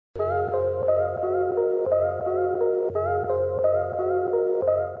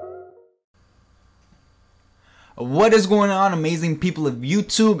What is going on, amazing people of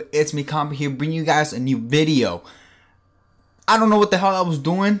YouTube? It's me, Compa here, bringing you guys a new video. I don't know what the hell I was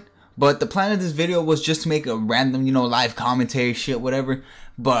doing, but the plan of this video was just to make a random, live commentary shit, whatever.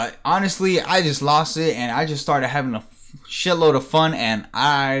 But honestly, I just lost it, and I just started having a shitload of fun, and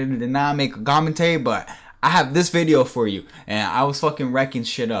I did not make a commentary, but I have this video for you, and I was fucking wrecking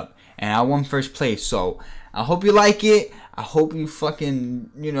shit up, and I won first place. So I hope you like it. I hope you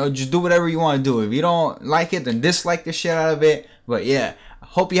fucking, just do whatever you want to do. If you don't like it, then dislike the shit out of it. But yeah, I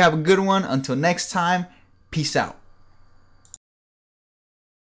hope you have a good one. Until next time, peace out.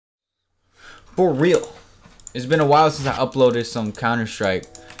 For real, it's been a while since I uploaded some Counter-Strike,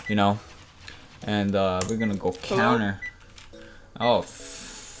 and we're gonna go counter. Oh,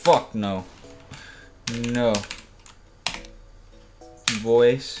 fuck no. No.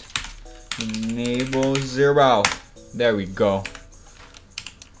 Voice. Enable 0. There we go.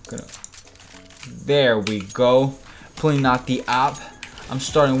 There we go. Pulling out the AWP. I'm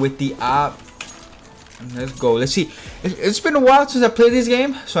starting with the AWP. Let's go. Let's see. It's been a while since I played this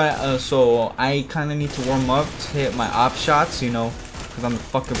game, so I kind of need to warm up to hit my AWP shots, because I'm the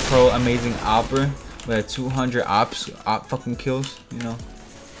fucking pro, amazing AWPer with 200 AWP fucking kills,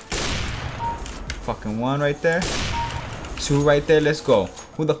 Fucking 1 right there. 2 right there. Let's go.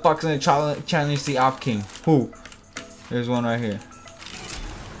 Who the fuck's gonna challenge the AWP King? Who? There's one right here.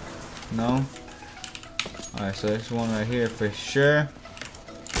 No? Alright, so there's one right here for sure.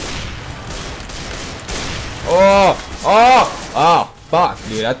 Oh, fuck,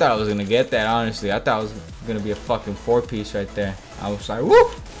 dude. I thought I was gonna get that, honestly. I thought it was gonna be a fucking 4-piece right there. I was like, woo!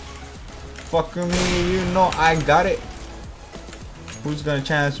 Fucking me, I got it. Who's gonna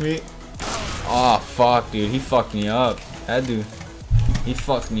challenge me? Oh, fuck, dude. He fucked me up. That dude. He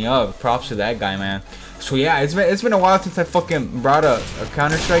fucked me up. Props to that guy, man. So yeah, it's been a while since I fucking brought a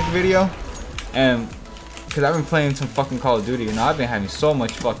Counter-Strike video, and because I've been playing some fucking Call of Duty, I've been having so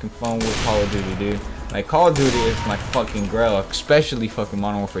much fucking fun with Call of Duty, dude. Like, Call of Duty is my fucking grail, especially fucking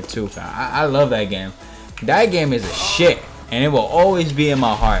Modern Warfare 2. I love that game. That game is a shit, and it will always be in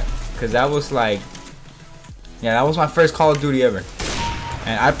my heart, because that was like, that was my first Call of Duty ever,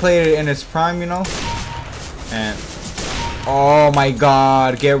 and I played it in its prime, and oh my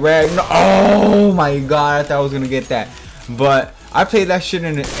god, get ready. No, oh my god, I thought I was gonna get that. But I played that shit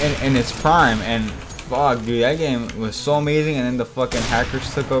in its prime, and fuck, dude, that game was so amazing. And then the fucking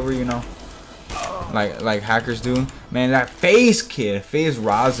hackers took over, like hackers do. Man, that FaZe kid, FaZe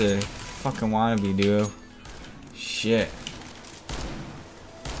Raza, fucking wannabe, dude. Shit,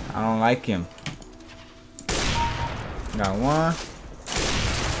 I don't like him. Got 1,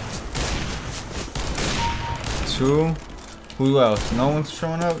 2. Who else? No one's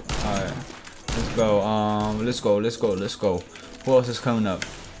showing up? Alright. Let's go. Who else is coming up?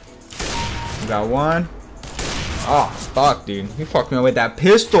 We got 1. Oh, fuck, dude. He fucked me up with that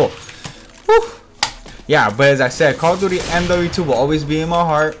pistol. Whew. Yeah, but as I said, Call of Duty MW2 will always be in my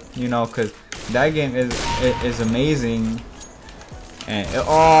heart, because that game is amazing. And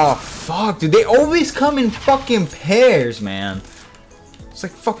oh, fuck, dude. They always come in fucking pairs, man. It's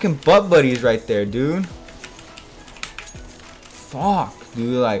like fucking butt buddies right there, dude. Fuck,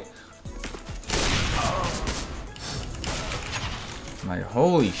 dude, like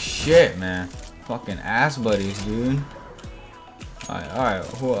holy shit, man. Fucking ass buddies, dude. Alright,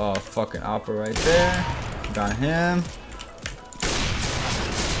 who fucking Opera right there. Got him.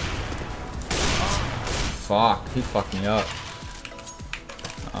 Fuck, he fucked me up.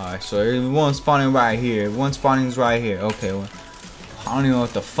 Alright, so one spawning right here. One spawning's right here. Okay, well, I don't even know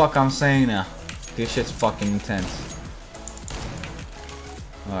what the fuck I'm saying now. This shit's fucking intense.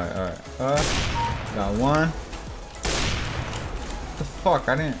 Alright. Got 1. What the fuck?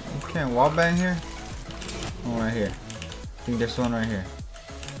 You can't wall bang here? One right here. I think there's one right here.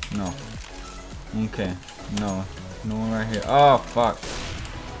 No. Okay. No one right here. Oh, fuck.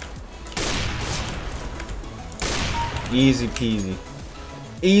 Easy peasy.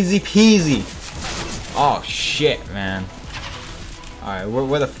 Easy peasy. Oh, shit, man. Alright,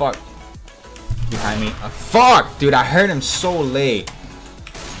 where the fuck? Behind me. Fuck, dude, I heard him so late.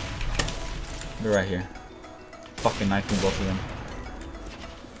 They're right here. Fucking knifing both of them.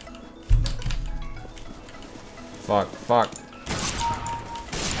 Fuck.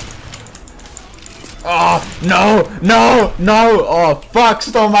 Oh, no! Oh, fuck,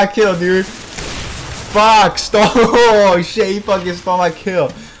 stole my kill, dude. Fuck, oh, shit, he fucking stole my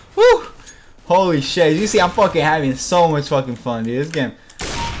kill. Woo! Holy shit, you see, I'm fucking having so much fucking fun, dude. This game.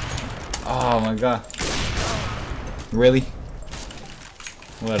 Oh my god. Really?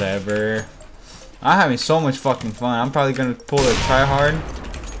 Whatever. I'm having so much fucking fun. I'm probably gonna pull a try hard.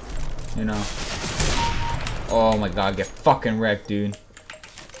 Oh my god, get fucking wrecked, dude.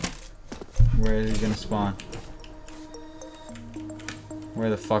 Where is he gonna spawn? Where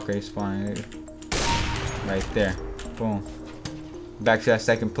the fuck are you spawning, dude? Right there. Boom. Back to that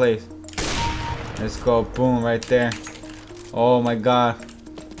second place. Let's go. Boom, right there. Oh my god.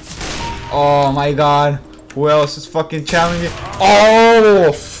 Oh my god. Who else is fucking challenging?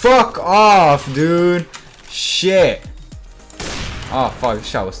 Oh, fuck off, dude. Shit. Oh, fuck. This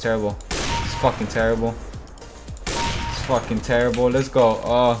shot was terrible. It's fucking terrible. It's fucking terrible. Let's go.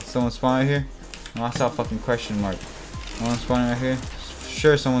 Oh, someone spawning here? Oh, I saw a fucking question mark. Someone spawning right here?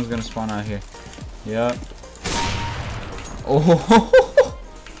 Sure, someone's gonna spawn out here. Yep. Oh.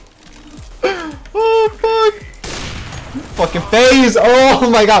 Oh, fuck. Fucking FaZe. Oh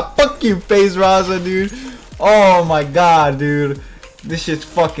my god. Fuck you, FaZe Raza, dude. Oh my god, dude. This shit's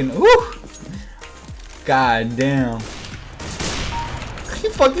fucking. Woo. God damn. He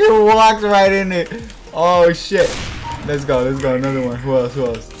fucking walked right in it. Oh shit. Let's go. Let's go. Another one. Who else? Who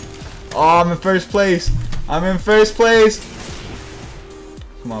else? Oh, I'm in first place. I'm in first place.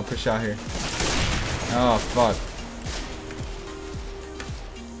 Come on, push out here. Oh, fuck.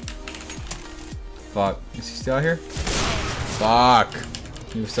 Fuck. Is he still out here? Fuck.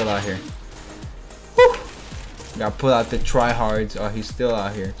 He was still out here. Whew. Gotta pull out the tryhards. Oh, he's still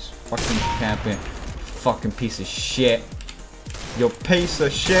out here. Just fucking camping. Fucking piece of shit. Yo, piece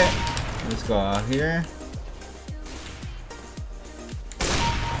of shit. Let's go out here.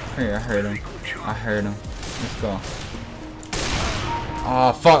 Hey, I heard him. I heard him. Let's go.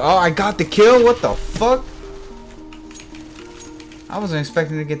 Oh, fuck. Oh, I got the kill? What the fuck? I wasn't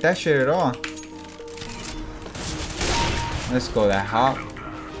expecting to get that shit at all. Let's go, that hop.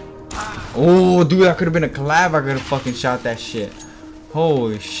 Oh, dude, that could have been a collab. I could have fucking shot that shit.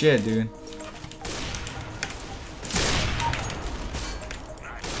 Holy shit, dude.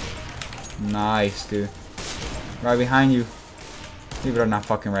 Nice, dude. Right behind you. You better not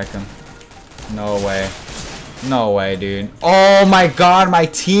fucking wreck him. No way. No way, dude. Oh my god, my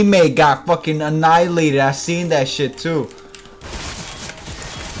teammate got fucking annihilated. I seen that shit too.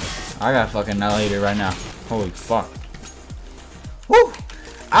 I got fucking annihilated right now. Holy fuck. Woo!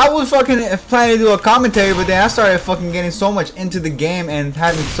 I was fucking planning to do a commentary, but then I started fucking getting so much into the game and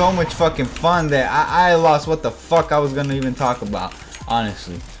having so much fucking fun that I lost what the fuck I was gonna even talk about.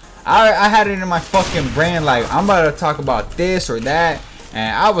 Honestly. I had it in my fucking brain like I'm about to talk about this or that,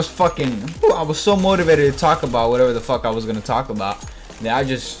 and I was fucking, I was so motivated to talk about whatever the fuck I was gonna talk about that I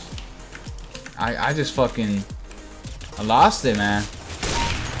just fucking lost it, man.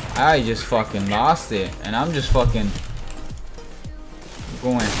 I just fucking lost it, and I'm just fucking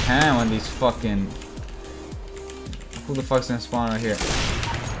going ham on these fucking. Who the fuck's gonna spawn right here?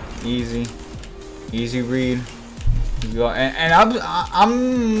 Easy read. And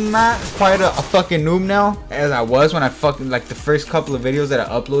I'm not quite a fucking noob now as I was when I fucking, like, the first couple of videos that I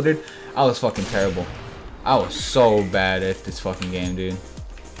uploaded. I was fucking terrible. I was so bad at this fucking game, dude.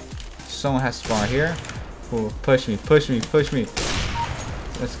 Someone has to spawn here. Ooh, push me.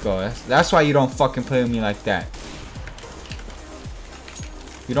 Let's go. That's why you don't fucking play with me like that.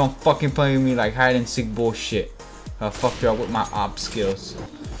 You don't fucking play with me like hide and seek bullshit. I'll fuck you up with my op skills.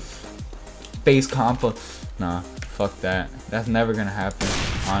 Face compa. Nah. Fuck that. That's never gonna happen,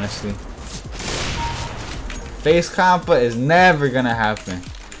 honestly. Face compa is never gonna happen.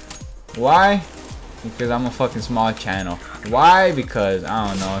 Why? Because I'm a fucking small channel. Why? Because I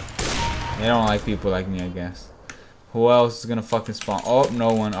don't know. They don't like people like me, I guess. Who else is gonna fucking spawn? Oh,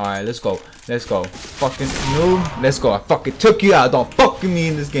 no one. Alright, let's go. Let's go. Fucking noob. Let's go. I fucking took you out. Don't fuck with me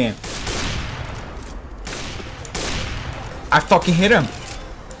in this game. I fucking hit him.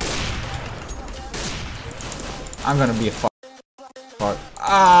 I'm gonna be a fuck.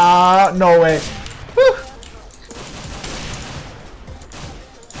 Ah, no way. Whew.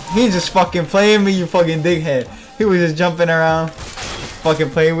 He just fucking playing me, you fucking dickhead. He was just jumping around, fucking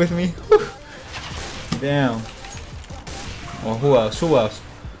playing with me. Whew. Damn. Well, who else? Who else?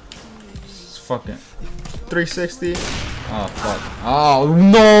 It's fucking 360. Oh fuck. Oh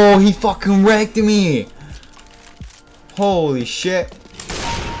no, he fucking wrecked me. Holy shit.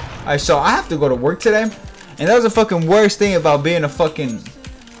 Alright, so I have to go to work today. And that was the fucking worst thing about being a fucking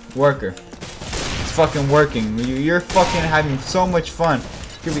worker. It's fucking working. You're fucking having so much fun.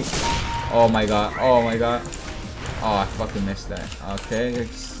 Could be. Oh my god. Oh my god. Oh, I fucking missed that. Okay.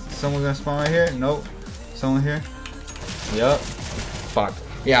 Someone gonna spawn right here? Nope. Someone here? Yup. Fuck.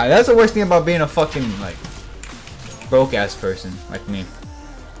 Yeah, that's the worst thing about being a fucking, like, broke ass person like me.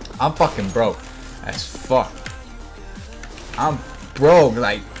 I'm fucking broke as fuck. I'm broke,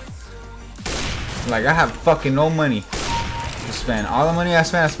 like I have fucking no money to spend. All the money I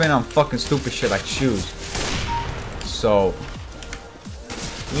spend on fucking stupid shit like shoes. So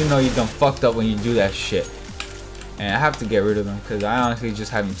you know you done fucked up when you do that shit. And I have to get rid of them because I honestly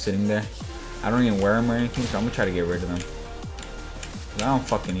just have them sitting there. I don't even wear them or anything, so I'm gonna try to get rid of them. I don't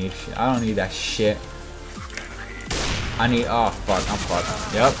fucking need shit. I don't need that shit. I need, oh fuck, I'm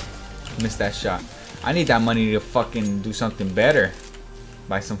fucked. Yep, missed that shot. I need that money to fucking do something better.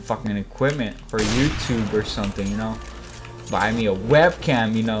 Buy some fucking equipment for YouTube or something, you know. Buy me a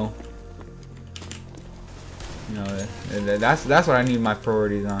webcam, you know. You know, that's what I need my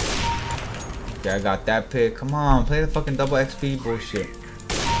priorities on. Okay, I got that pick. Come on, play the fucking double XP bullshit.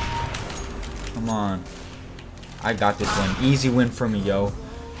 Come on. I got this one. Easy win for me, yo.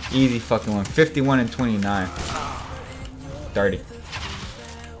 Easy fucking win. 51 and 29. 30.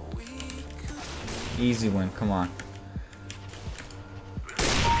 Easy win. Come on.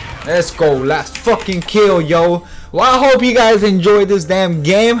 Let's go. Last fucking kill, yo. Well, I hope you guys enjoyed this damn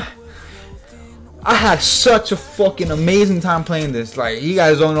game. I had such a fucking amazing time playing this. Like, you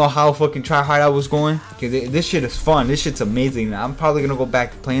guys don't know how fucking try hard I was going. This shit is fun. This shit's amazing. I'm probably gonna go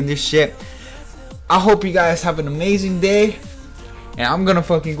back to playing this shit. I hope you guys have an amazing day. And I'm gonna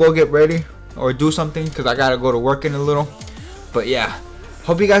fucking go get ready or do something because I gotta go to work in a little. But yeah,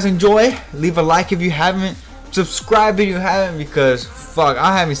 hope you guys enjoy. Leave a like if you haven't. Subscribe if you haven't, because fuck,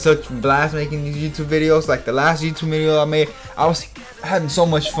 I'm having such a blast making these YouTube videos. Like the last YouTube video I made, I was having so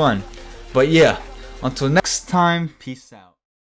much fun. But yeah, until next time, peace out.